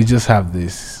you just have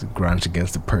this grudge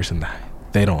against the person that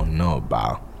they don't know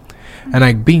about. And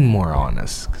like being more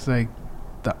honest, because like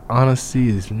the honesty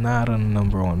is not a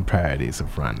number one priorities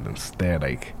of randoms. They're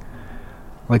like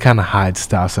kind of hide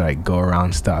stuff, so like go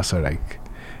around stuff, so like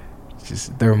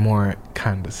just they're more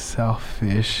kind of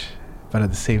selfish, but at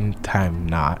the same time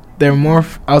not. They're more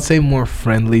I'll say more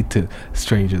friendly to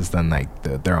strangers than like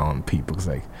their own people. Cause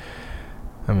like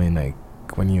I mean, like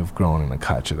when you've grown in a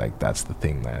culture, like that's the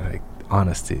thing, that like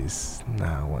honesty is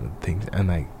not one of the things. And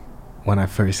like when I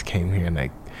first came here and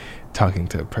like talking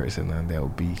to a person, and they'll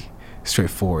be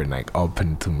straightforward and like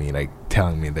open to me, like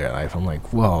telling me their life, I'm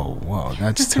like, whoa,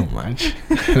 that's too much.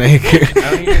 Like,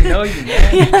 I don't even know you,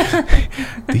 man.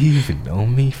 do you even know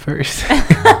me first?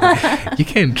 You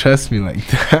can't trust me like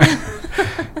that.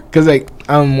 Because like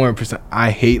I'm more percent,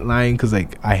 I hate lying, because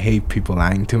like I hate people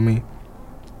lying to me.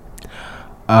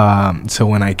 So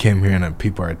when I came here and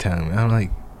people are telling me, I'm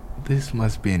like, this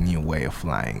must be a new way of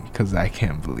lying, because I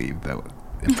can't believe that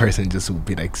a person just would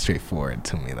be like straightforward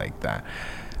to me like that.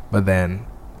 But then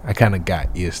I kind of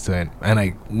got used to it, and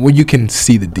like when you can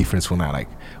see the difference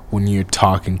when you're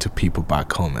talking to people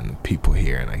back home and people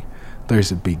here, and like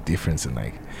there's a big difference, and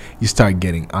like you start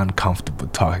getting uncomfortable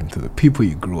talking to the people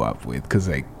you grew up with, because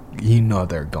like you know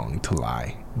they're going to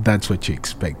lie. That's what you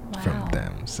expect from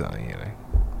them. So you know.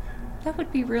 That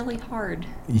would be really hard.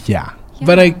 Yeah.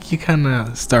 But like you kind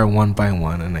of start one by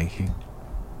one, and like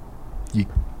you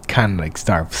kind of like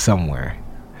start somewhere.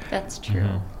 That's true.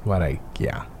 Mm-hmm. But like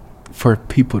for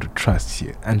people to trust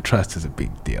you, and trust is a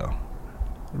big deal.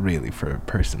 Really, for a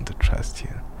person to trust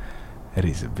you, it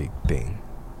is a big thing.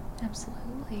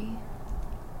 Absolutely.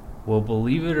 Well,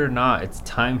 believe it or not, it's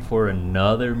time for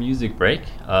another music break.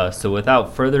 So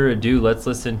without further ado, let's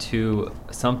listen to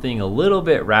something a little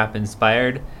bit rap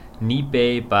inspired.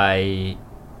 Nipe by,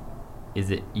 is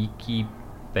it Iki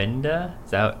Benda? Is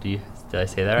that, did I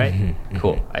say that right? Mm-hmm.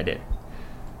 Cool, I did.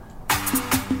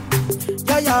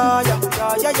 Yeah.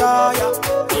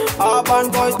 Urban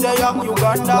boys, they are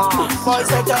Uganda. Boys,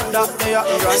 they Uganda, they are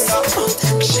Uganda.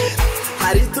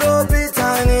 I did throw it,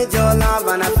 I need your love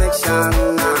and affection.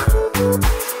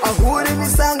 I wouldn't be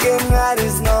singing, there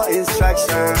is no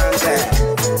instruction.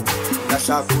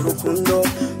 Shakuru Kundo,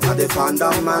 I defend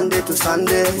Monday to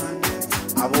Sunday.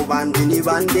 Abo bandi ni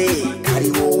bande,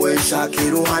 karibu we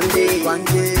Shakiru hande.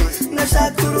 Na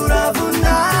Shakuru ravu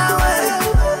nawe,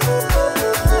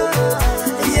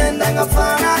 yenda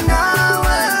ngafana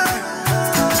nawe.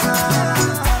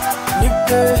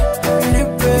 Nipe.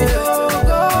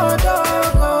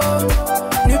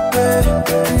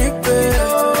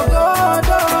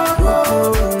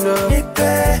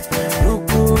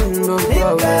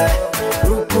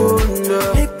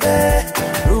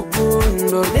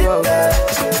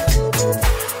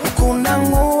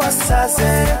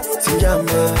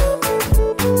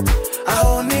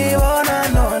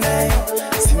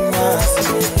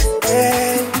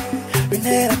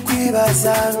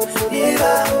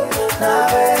 Niba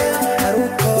nawe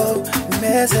haruko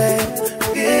meze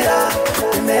gira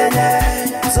imenye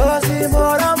zozi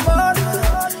mbora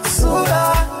sura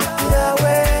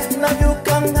yawe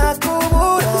nabyuka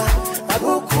nkakubura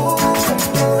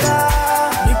nagukura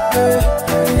nipe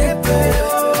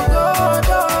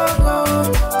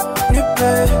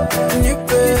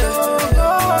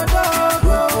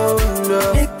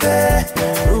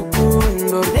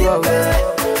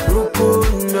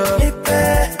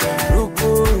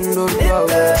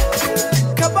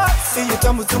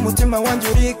umutima wanjye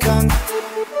urikanga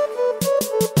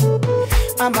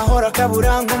amahoro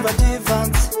akabura nkumva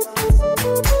divanze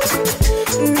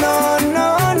no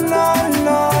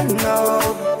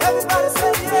everybody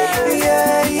say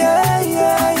yeah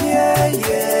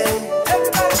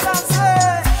everybody dance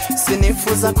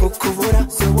sinifuza kukubura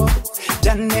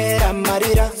byantera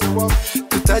amarira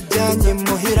tutajyanye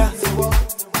muhira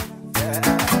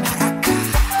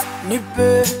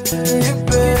nipe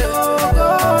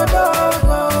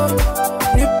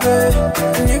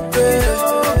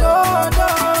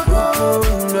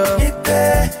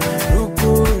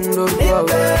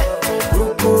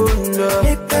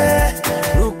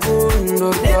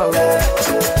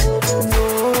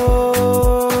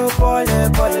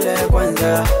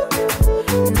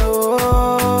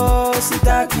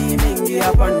Body mingi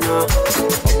hapana.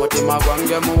 Omotima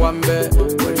gwange muwambe.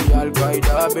 Wali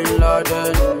Al-Qaeda Bin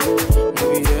Laden.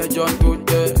 Mubiye John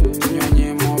Tute.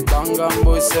 Nyonyi mubanga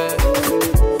mbuse.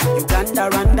 Uganda,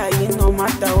 Rwanda, no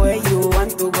matter where you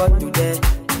want to go today.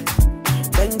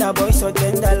 Tender boy so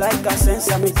tender like a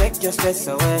sensor, me take your stress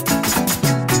away.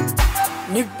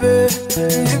 Nippe,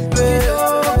 nippe,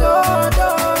 dogo,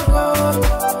 dogo.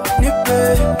 Nippe,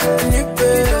 nippe,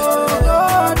 dogo,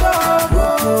 dogo.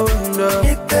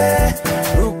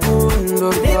 Rukundo,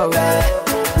 nippe,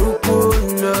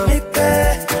 rukundo, nippe,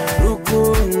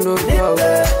 rukundo,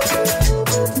 nippe.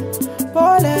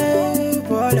 Pole,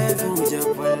 pole, fuja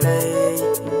pole.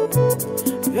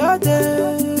 Vyode,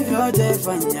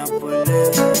 fanya pole.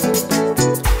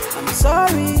 I'm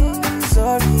sorry,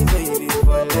 baby,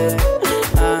 pole.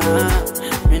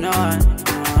 Me no want.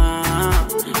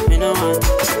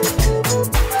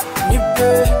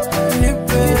 Nippe,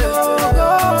 nippe, dogo,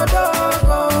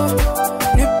 dogo.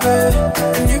 Nippe,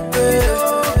 nippe,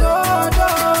 dogo,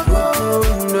 dogo.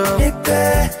 Nippe,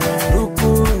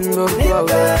 rukundo,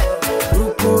 nippe,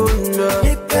 rukundo,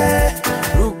 nippe,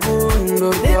 rukundo,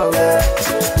 nippe,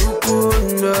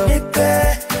 rukundo, nippe,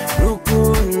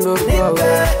 rukundo,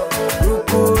 nippe,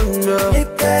 rukundo,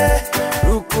 nippe,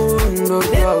 rukundo,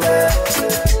 nippe.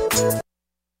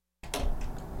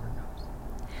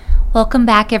 Welcome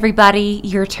back, everybody.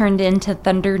 You're turned into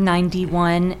Thunder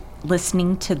 91,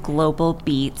 listening to Global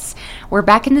Beats. We're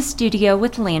back in the studio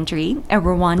with Landry, a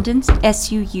Rwandan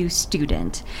SUU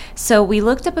student. So we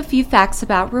looked up a few facts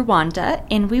about Rwanda,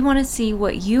 and we want to see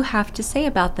what you have to say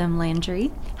about them,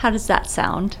 Landry. How does that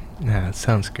sound? Yeah, it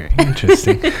sounds great.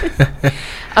 Interesting.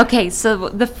 Okay, so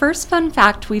the first fun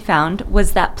fact we found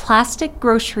was that plastic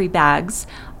grocery bags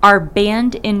are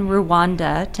banned in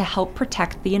Rwanda to help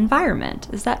protect the environment.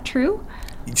 Is that true?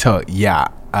 So, yeah,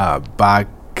 back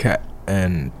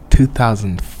in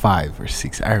 2005 or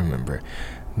 6, I remember,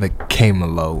 came a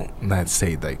law that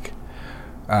said,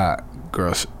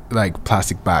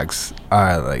 plastic bags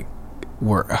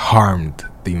were harmed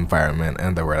the environment,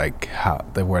 and they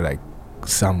were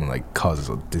some causes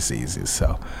of diseases.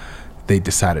 So they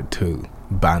decided to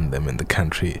ban them in the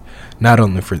country, not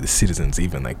only for the citizens,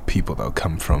 even people that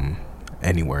come from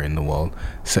anywhere in the world.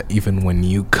 So even when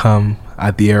you come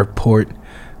at the airport,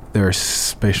 there are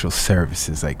special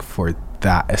services for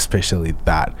that, especially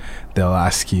that they'll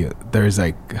ask you. There's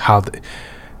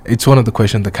it's one of the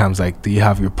questions that comes do you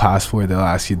have your passport? They'll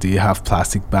ask you, do you have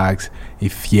plastic bags?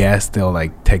 If yes, they'll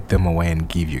take them away and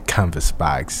give you canvas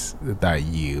bags that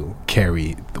you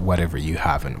carry whatever you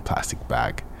have in a plastic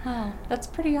bag. Wow, that's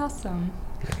pretty awesome.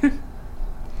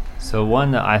 So one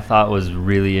that I thought was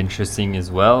really interesting as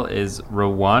well is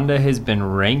Rwanda has been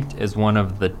ranked as one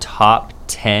of the top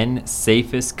 10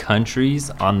 safest countries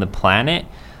on the planet.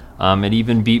 It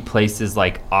even beat places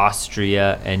like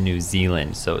Austria and New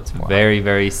Zealand. So it's very,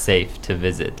 very safe to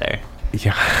visit there.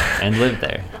 Yeah. And live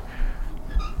there.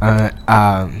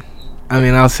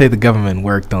 I'll say the government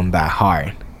worked on that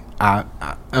hard.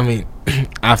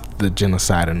 After the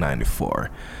genocide in 94,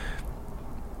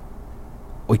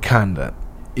 we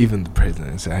even the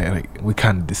presidents, we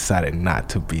decided not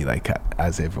to be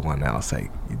as everyone else,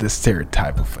 the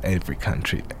stereotype of every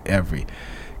country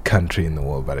in the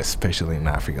world, but especially in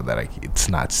Africa, that it's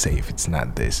not safe, it's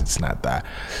not this, it's not that.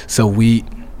 So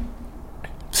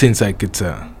since it's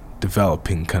a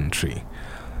developing country,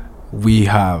 we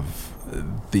have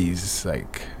these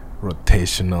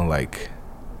rotational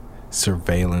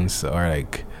surveillance or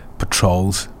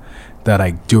patrols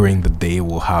that during the day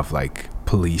we'll have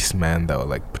policemen that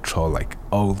will patrol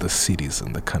all the cities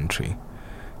in the country.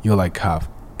 You'll have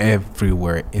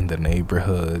everywhere in the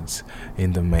neighborhoods,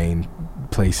 in the main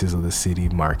places of the city,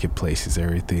 marketplaces,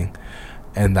 everything.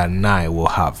 And at night we'll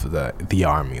have the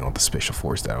army or the special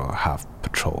force that will have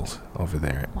patrols over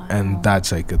there. Wow. And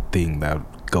that's a thing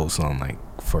that goes on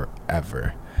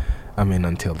forever.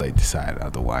 Until they decide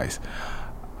otherwise.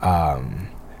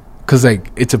 Because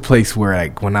it's a place where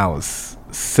when I was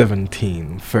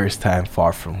 17, first time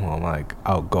far from home,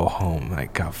 I'll go home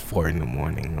at 4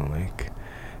 a.m,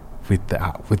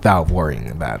 without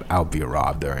worrying that I'll be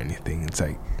robbed or anything.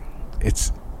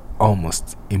 It's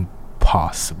almost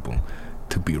impossible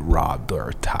to be robbed or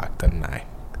attacked at night.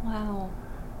 Wow.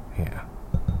 Yeah.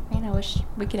 Man, I wish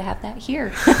we could have that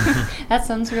here. That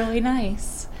sounds really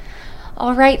nice.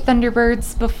 All right,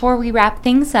 Thunderbirds, before we wrap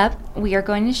things up, we are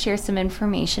going to share some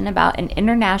information about an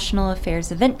international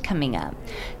affairs event coming up.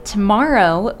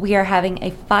 Tomorrow, we are having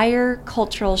a fire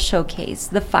cultural showcase,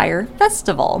 the Fire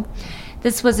Festival.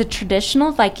 This was a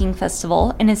traditional Viking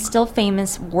festival and is still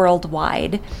famous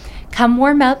worldwide. Come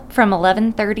warm up from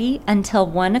 11:30 until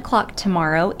 1 o'clock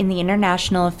tomorrow in the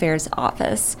International Affairs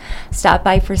office. Stop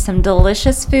by for some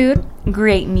delicious food,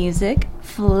 great music,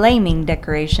 flaming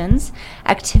decorations,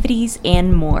 activities,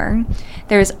 and more.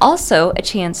 There is also a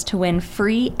chance to win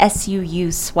free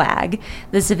SUU swag.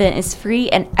 This event is free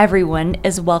and everyone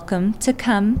is welcome to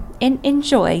come and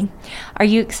enjoy. Are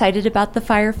you excited about the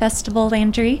Fire Festival,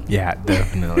 Landry? Yeah,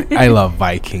 definitely. I love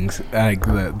Vikings. Like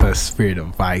the spirit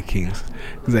of Vikings.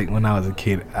 It's like when I was a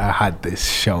kid, I had this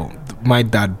show. My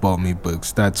dad bought me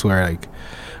books. That's where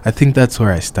I think that's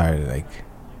where I started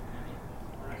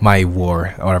my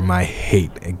war or my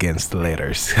hate against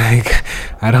letters. Like,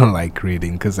 I don't like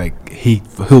reading because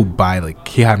he'll buy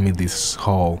he had me this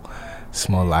whole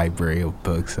small library of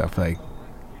books of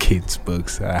kids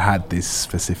books. I had this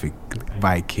specific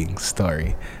Viking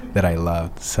story that I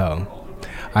loved, so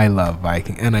I love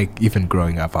Viking. And even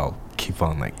growing up, I'll keep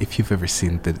on if you've ever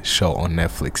seen the show on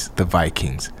Netflix, The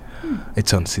Vikings.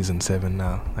 It's on season 7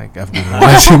 now. I've been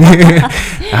watching it.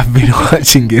 I've been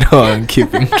watching it all and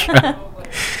keeping track.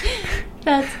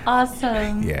 That's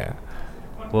awesome. Yeah.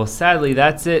 Well, sadly,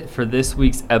 that's it for this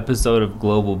week's episode of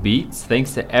Global Beats.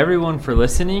 Thanks to everyone for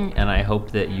listening, and I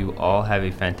hope that you all have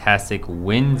a fantastic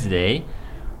Wednesday.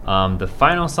 The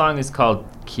final song is called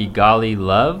Kigali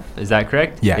Love. Is that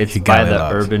correct? Yeah, it's Kigali by the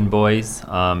Love. Urban Boys,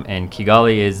 and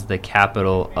Kigali is the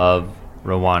capital of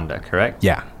Rwanda, correct?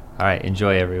 Yeah. All right,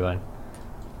 enjoy, everyone.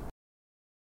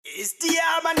 It's the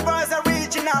Urban Boys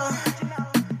original.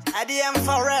 IDM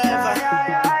forever.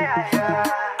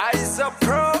 I's a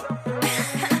pro.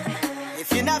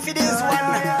 If you're not for this one,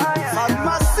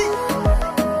 pharmacy.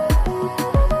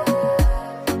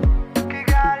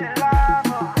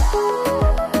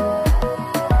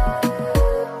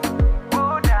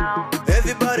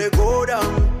 Everybody go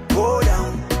down, go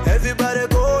down. Everybody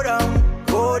go down,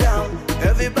 go down.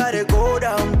 Everybody go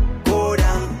down, go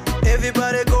down.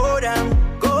 Everybody go down,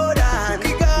 go down.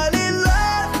 Kigali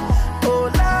love, oh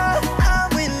love,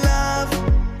 I'm in love.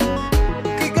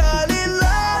 Kigali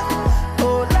love,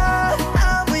 oh love,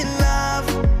 I'm in love.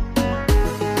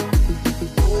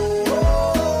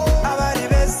 Abari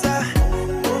besa,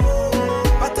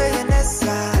 bateye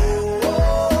neza.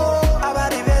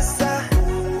 Abari besa,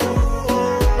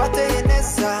 bateye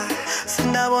neza.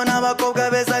 Sinabona abakobwa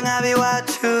beza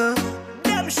nk'abiwacu.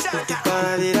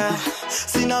 Tukiparira,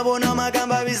 sinabona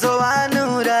amagambo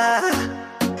abisobanura.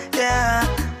 Yeah,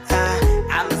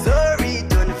 I'm sorry,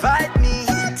 don't fight me.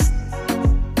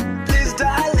 Please,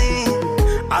 darling,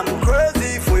 I'm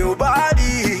crazy for your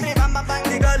body.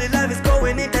 Kigali love is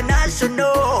going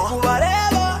international.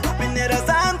 Whatever, minera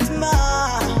santima.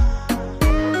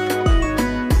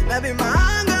 Baby,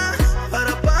 mahanga,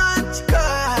 para panchika.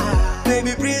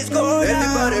 Baby, please go down.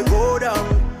 Everybody go down,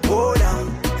 go down.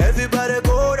 Everybody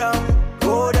go down,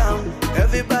 go down.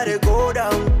 Everybody go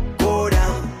down, go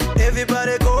down.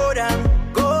 Everybody go down,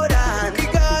 go down.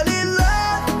 Kigali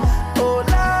love, oh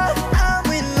love,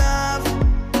 I'm in love.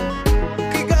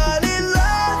 Kigali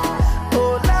love,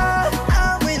 oh love,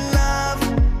 I'm in love.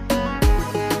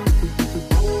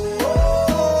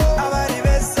 Abari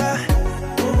besa,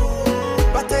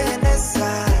 bateye neza.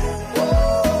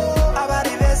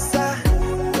 Abari besa,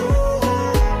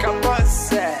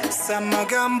 kabase.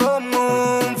 Samagambo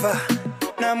mwumva,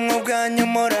 namwe ubwanyu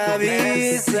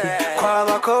murabizi. Kwa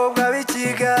bakobwa b'i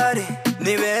Kigali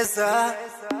ni beza,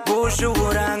 buje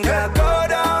uburanga. Go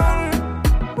down,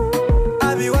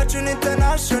 abiwacu ni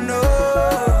international.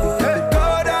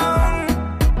 Go down,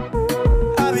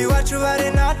 abiwacu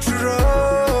bari natural.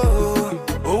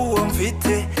 Uwo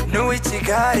mfite n'uw'i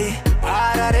Kigali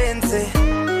ararenze,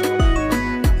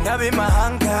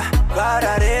 n'abimahanga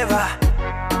barareba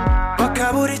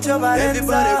bakabura icyo barenza.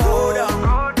 Everybody go down,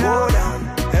 go down.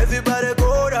 Everybody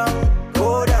go down,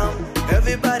 go down.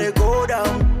 Everybody go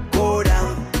down, go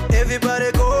down.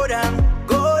 Everybody go down,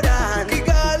 go down.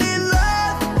 Kigali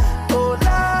love, oh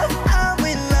love, I'm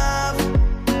in love.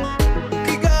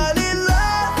 Kigali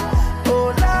love,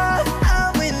 oh love,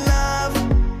 I'm in love.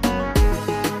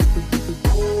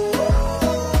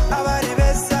 Abari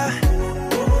besa,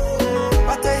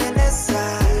 bateye neza.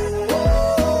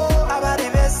 Abari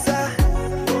besa,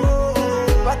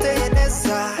 bateye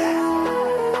neza.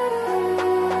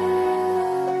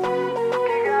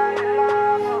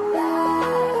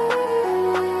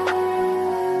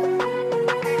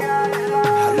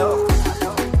 Hello,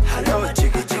 hello,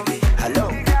 jiggy jiggy, hello,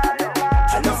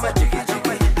 hello, my jiggy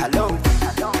jiggy, hello,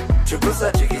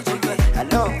 chukusa jiggy jiggy,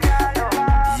 hello,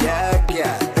 yeah,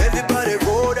 yeah. Everybody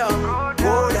go down,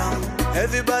 go down.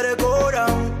 Everybody go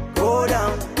down, go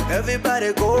down.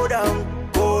 Everybody go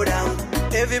down, go down.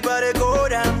 Everybody go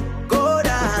down.